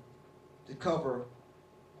you to cover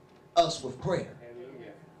us with prayer.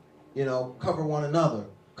 You know, cover one another.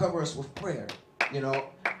 Cover us with prayer. You know,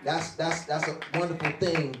 that's a wonderful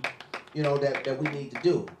thing, you know, that we need to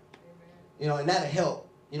do. You know, and that'll help,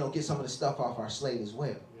 you know, get some of the stuff off our slate as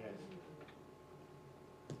well.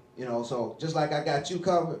 You know, so just like I got you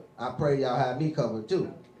covered, I pray y'all have me covered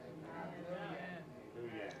too.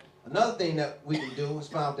 Another thing that we can do is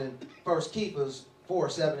found in 1 Kephas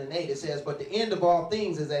 4:7-8. It says, "But the end of all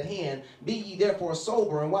things is at hand. Be ye therefore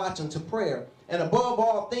sober and watch unto prayer. And above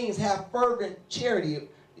all things have fervent charity."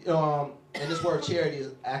 And this word charity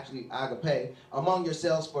is actually agape. "Among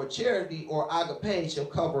yourselves, for charity or agape shall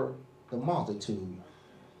cover the multitude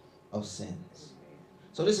of sins."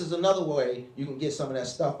 So this is another way you can get some of that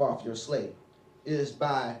stuff off your slate, is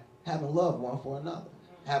by having love one for another.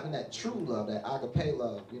 Having that true love, that agape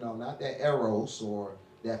love, you know, not that eros or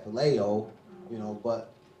that phileo, you know,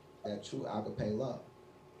 but that true agape love.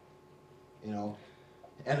 You know,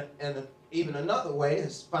 and even another way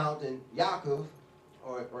is found in Yaakov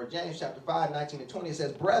or James chapter 5:19-20. It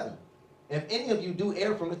says, "Brethren, if any of you do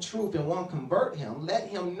err from the truth and one convert him, let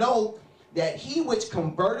him know that he which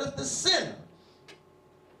converteth the sinner,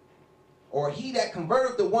 or he that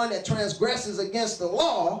converteth the one that transgresses against the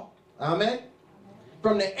law, amen,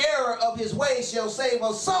 from the error of his ways shall save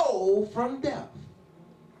a soul from death,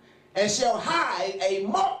 and shall hide a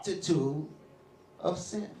multitude of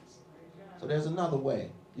sins." So there's another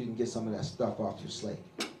way you can get some of that stuff off your slate.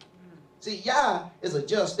 See, Yah is a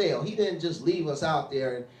just Dale. He didn't just leave us out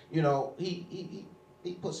there, and you know, he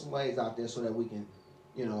put some ways out there so that we can,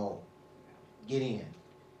 you know, get in.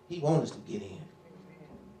 He wants us to get in.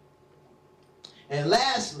 And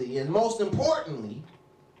lastly, and most importantly,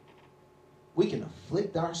 we can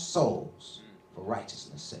afflict our souls for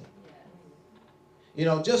righteousness' sake. You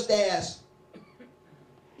know, just as,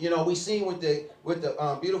 you know, we seen with the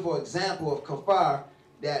beautiful example of kafar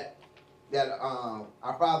that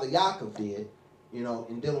our father Yaakov did, you know,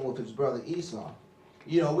 in dealing with his brother Esau.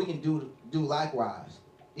 You know, we can do likewise,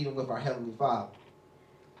 even with our Heavenly Father.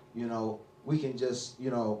 You know, we can just, you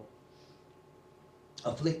know,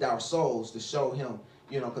 afflict our souls to show him,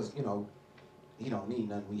 you know, because, you know, he don't need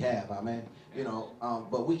nothing we have, amen. You know,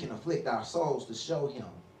 but we can afflict our souls to show him,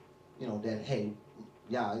 you know, that, hey,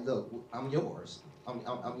 yeah, look, I'm yours.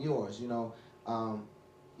 I'm yours, you know.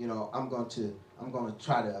 You know, I'm going to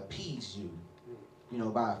try to appease you, you know,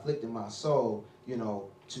 by afflicting my soul, you know,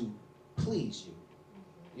 to please you.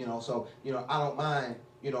 You know, so, you know, I don't mind,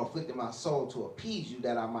 you know, afflicting my soul to appease you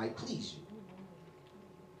that I might please you.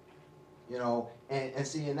 You know, and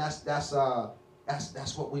see, and that's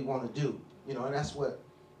what we want to do. You know, and that's what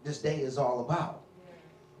this day is all about.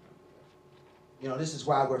 You know, this is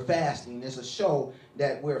why we're fasting. It's a show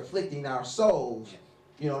that we're afflicting our souls,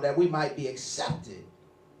 you know, that we might be accepted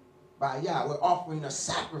by Yah. We're offering a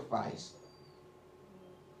sacrifice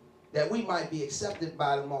that we might be accepted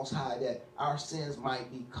by the Most High, that our sins might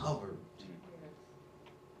be covered.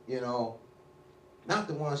 You know, not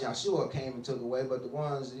the ones Yahshua came and took away, but the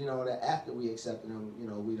ones, you know, that after we accepted them, you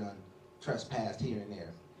know, we done trespassed here and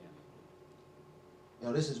there. You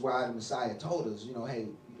know, this is why the Messiah told us, you know, hey,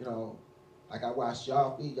 you know, like I washed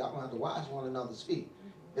y'all feet, y'all don't have to wash one another's feet.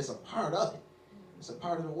 It's a part of it. It's a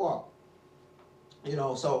part of the walk. You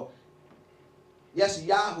know, so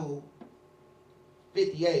Yeshayahu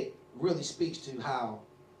 58 really speaks to how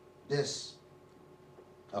this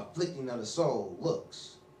afflicting of the soul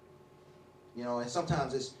looks. You know, and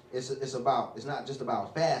sometimes it's not just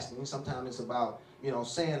about fasting. Sometimes it's about, you know,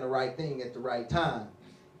 saying the right thing at the right time,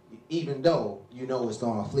 even though you know it's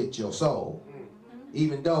going to afflict your soul.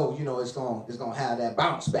 Even though you know it's going to have that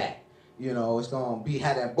bounce back. You know, it's going to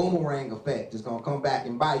have that boomerang effect. It's going to come back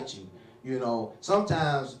and bite you. You know,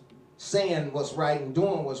 sometimes saying what's right and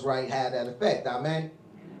doing what's right had that effect. Amen.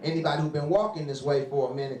 Anybody who's been walking this way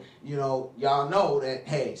for a minute, you know, y'all know that,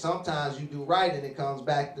 hey, sometimes you do right and it comes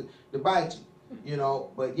back to bite you. You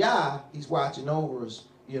know, but Yah, he's watching over us,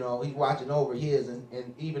 You know, he's watching over his,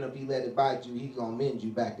 and even if he let it bite you, he's going to mend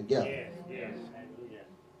you back together. Yes, yes.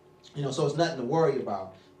 You know, so it's nothing to worry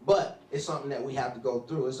about. But it's something that we have to go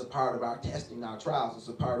through. It's a part of our testing, our trials. It's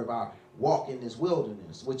a part of our walk in this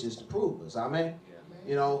wilderness, which is to prove us. Amen?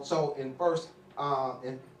 You know, so in first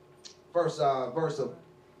verse of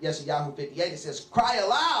Yeshayahu 58, it says, cry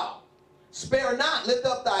aloud, spare not, lift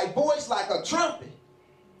up thy voice like a trumpet,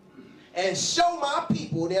 and show my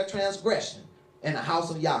people their transgression, and the house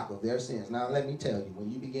of Yaakov their sins. Now let me tell you, when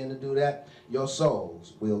you begin to do that, your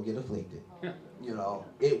souls will get afflicted. You know,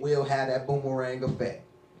 it will have that boomerang effect.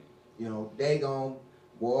 You know, they gonna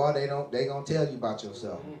tell you about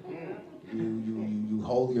yourself. You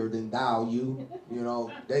holier than thou, you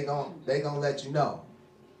know, they gonna let you know.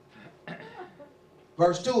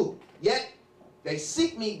 Verse 2, yet they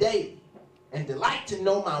seek me daily, and delight to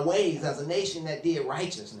know my ways as a nation that did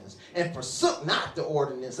righteousness, and forsook not the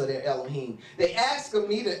ordinance of their Elohim. They ask of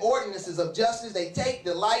me the ordinances of justice. They take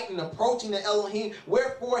delight in approaching the Elohim.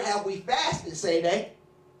 Wherefore have we fasted, say they,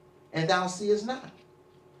 and thou seest not?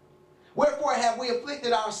 Wherefore have we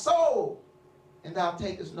afflicted our soul, and thou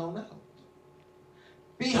takest no note?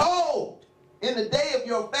 Behold, in the day of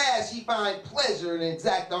your fast ye find pleasure and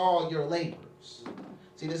exact all your labors.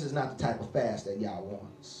 See, this is not the type of fast that Yah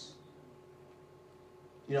wants.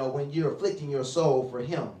 You know, when you're afflicting your soul for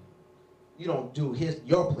him, you don't do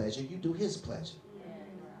your pleasure, you do his pleasure.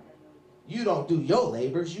 You don't do your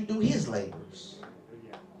labors, you do his labors.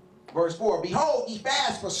 Verse 4, behold, ye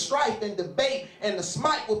fast for strife and debate and to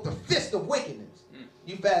smite with the fist of wickedness.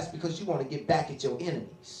 You fast because you want to get back at your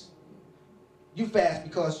enemies. You fast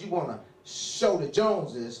because you want to show the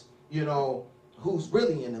Joneses, you know, who's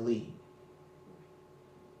really in the lead.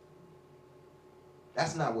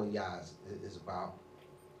 That's not what Yah is about.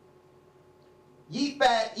 Ye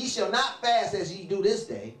shall not fast as ye do this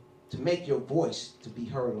day, to make your voice to be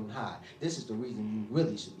heard on high. This is the reason you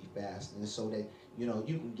really should be fasting, so that, you know,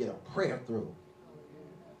 you can get a prayer through.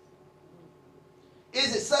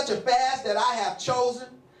 Is it such a fast that I have chosen,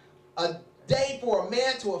 a day for a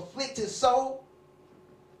man to afflict his soul?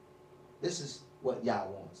 This is what Yah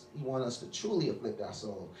wants. He wants us to truly afflict our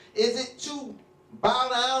soul. Is it to bow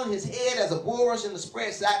down his head as a bulrush and to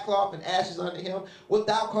spread sackcloth and ashes unto him? Wilt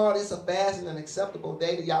thou call this a fast and an acceptable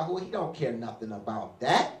day to Yahuwah? He don't care nothing about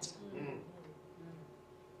that.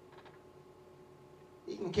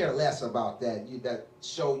 He can care less about that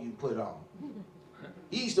show you put on.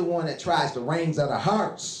 He's the one that tries the reins of the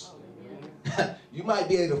hearts. You might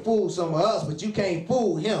be able to fool some of us, but you can't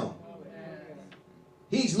fool him.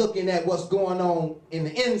 He's looking at what's going on in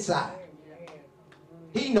the inside.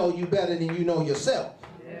 He knows you better than you know yourself.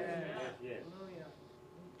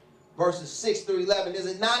 Verses 6 through 11. Is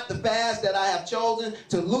it not the fast that I have chosen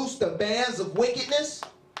to loose the bands of wickedness?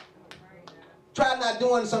 Try not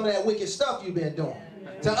doing some of that wicked stuff you've been doing.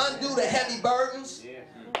 To undo the heavy burdens.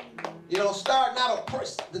 You know, start not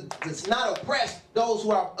oppress those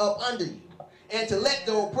who are up under you. And to let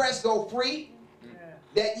the oppressed go free.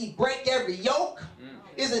 That ye break every yoke.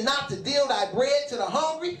 Is it not to deal thy bread to the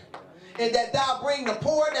hungry? And that thou bring the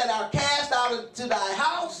poor that are cast out into thy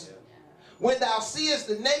house? When thou seest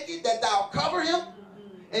the naked, that thou cover him?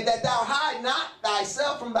 And that thou hide not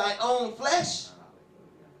thyself from thine own flesh?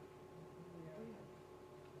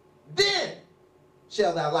 Then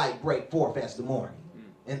shall thy light break forth as the morning,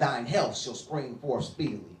 and thine health shall spring forth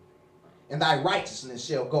speedily, and thy righteousness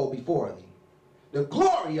shall go before thee. The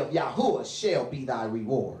glory of Yahuwah shall be thy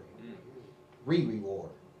reward. Reward.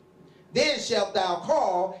 Then shalt thou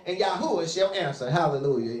call, and Yahuwah shall answer.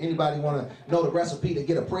 Hallelujah. Anybody want to know the recipe to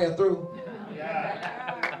get a prayer through?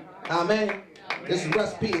 Amen. This is a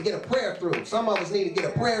recipe to get a prayer through. Some of us need to get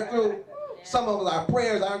a prayer through. Some of us, our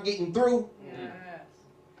prayers aren't getting through.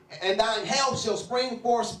 And thine health shall spring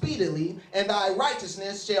forth speedily, and thy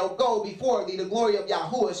righteousness shall go before thee. The glory of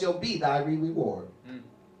Yahuwah shall be thy reward.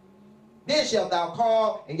 Then shalt thou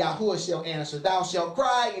call, and Yahuwah shall answer. Thou shalt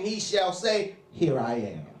cry, and he shall say, here I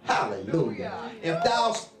am. Hallelujah. If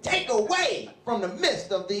thou take away from the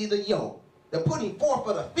midst of thee the yoke, the putting forth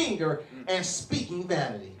of the finger and speaking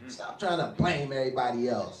vanity. Stop trying to blame everybody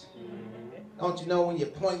else. Don't you know when you're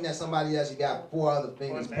pointing at somebody else, you got 4 other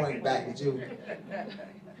fingers pointing back at you?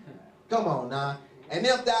 Come on now. And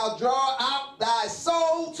if thou draw out thy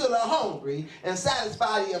soul to the hungry and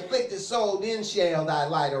satisfy the afflicted soul, then shall thy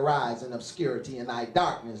light arise in obscurity, and thy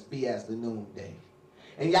darkness be as the noonday.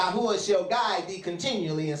 And Yahuwah shall guide thee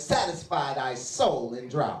continually and satisfy thy soul in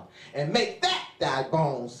drought, and make fat thy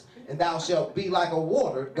bones, and thou shalt be like a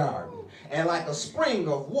watered garden, and like a spring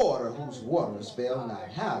of water whose waters fail not.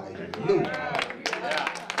 Hallelujah.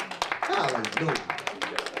 Hallelujah.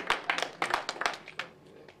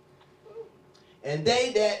 And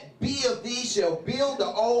they that be of thee shall build the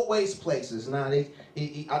old waste places. Now,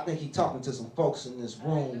 I think he's talking to some folks in this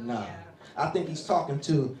room now. I think he's talking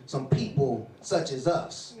to some people such as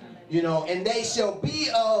us. You know, and they shall be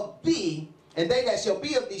of thee, and they that shall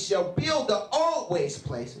be of thee shall build the old waste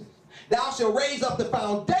places. Thou shalt raise up the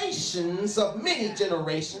foundations of many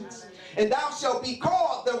generations, and thou shalt be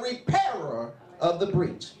called the repairer of the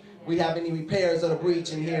breach. We have any repairs of the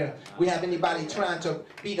breach in here? We have anybody trying to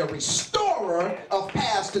be the restorer of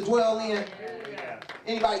past to dwell in?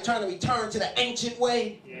 Anybody trying to return to the ancient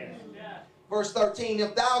way? Verse 13,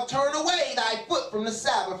 if thou turn away thy foot from the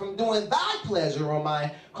Sabbath, from doing thy pleasure on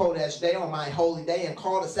my Kodesh day, on my holy day, and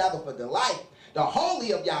call the Sabbath a delight, the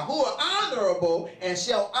holy of Yahuwah honorable, and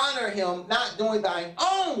shall honor him, not doing thine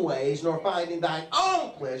own ways, nor finding thine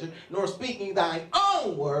own pleasure, nor speaking thine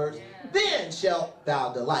own words, then shalt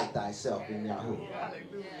thou delight thyself in Yahuwah.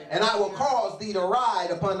 And I will cause thee to ride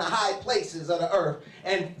upon the high places of the earth,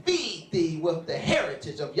 and feed thee with the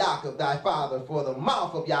heritage of Yaakov thy father, for the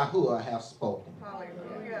mouth of Yahuwah hath spoken.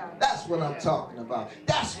 That's what I'm talking about.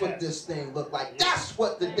 That's what this thing looked like. That's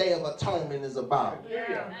what the Day of Atonement is about.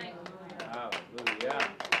 Hallelujah.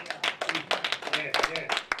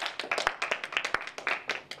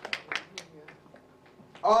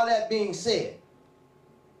 All that being said,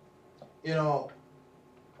 you know,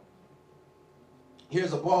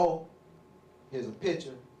 here's a bowl, here's a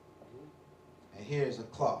pitcher, and here's a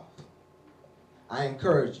cloth. I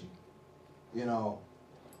encourage you, you know,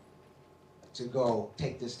 to go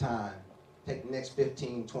take this time, take the next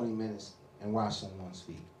 15, 20 minutes and wash someone's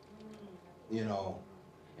feet. You know,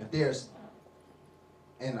 if there's,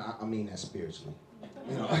 and I mean that spiritually,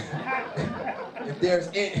 you know, if there's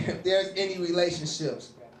any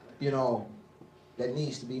relationships, you know, that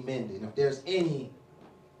needs to be mended, if there's any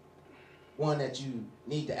one that you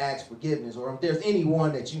need to ask forgiveness, or if there's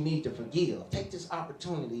anyone that you need to forgive, take this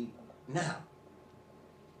opportunity now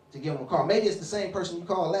to give them a call. Maybe it's the same person you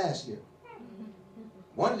called last year.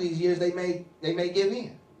 One of these years they may give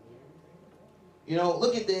in. You know,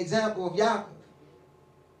 look at the example of Yaakov.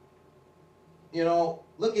 You know,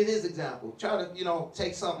 look at his example. Try to, you know,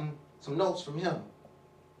 take some notes from him.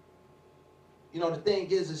 You know, the thing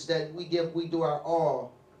is that we do our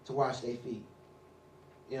all to wash their feet.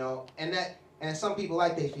 You know, and some people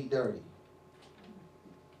like their feet dirty.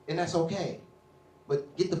 And that's okay.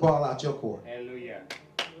 But get the ball out your court. Hallelujah.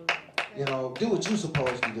 You know, do what you're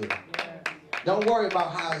supposed to do. Don't worry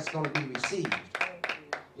about how it's going to be received.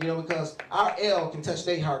 You know, because our L can touch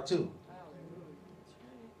their heart too.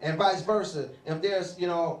 And vice versa. If there's, you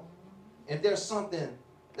know, if there's something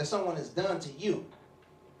that someone has done to you,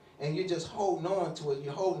 and you're just holding on to it,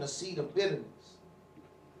 you're holding a seed of bitterness,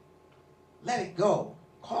 let it go.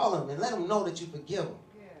 Call them and let them know that you forgive them.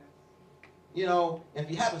 You know,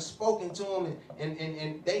 if you haven't spoken to them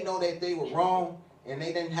and they know that they were wrong and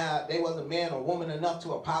they wasn't man or woman enough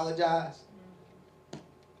to apologize,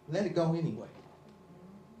 let it go anyway.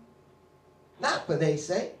 Not for their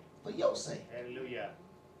sake, for your sake. Hallelujah.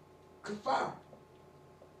 Kafar.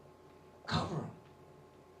 Cover them.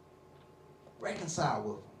 Reconcile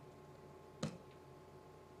with them.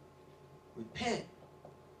 Repent.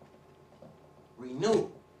 Renew.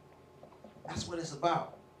 That's what it's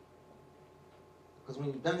about. Because when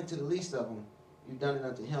you've done it to the least of them, you've done it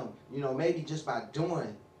unto him. You know, maybe just by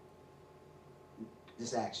doing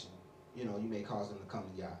this action, you know, you may cause them to come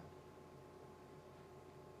to God.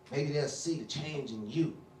 Maybe they'll see the change in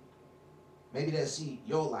you. Maybe they'll see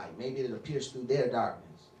your light. Maybe it'll pierce through their darkness.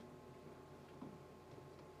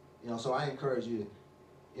 You know, so I encourage you to,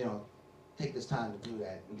 you know, take this time to do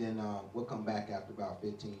that. And then we'll come back after about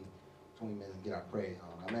 15, 20 minutes and get our praise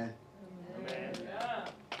on. Amen? Amen.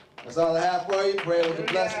 That's all I have for you. Pray it was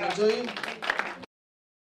a blessing to you.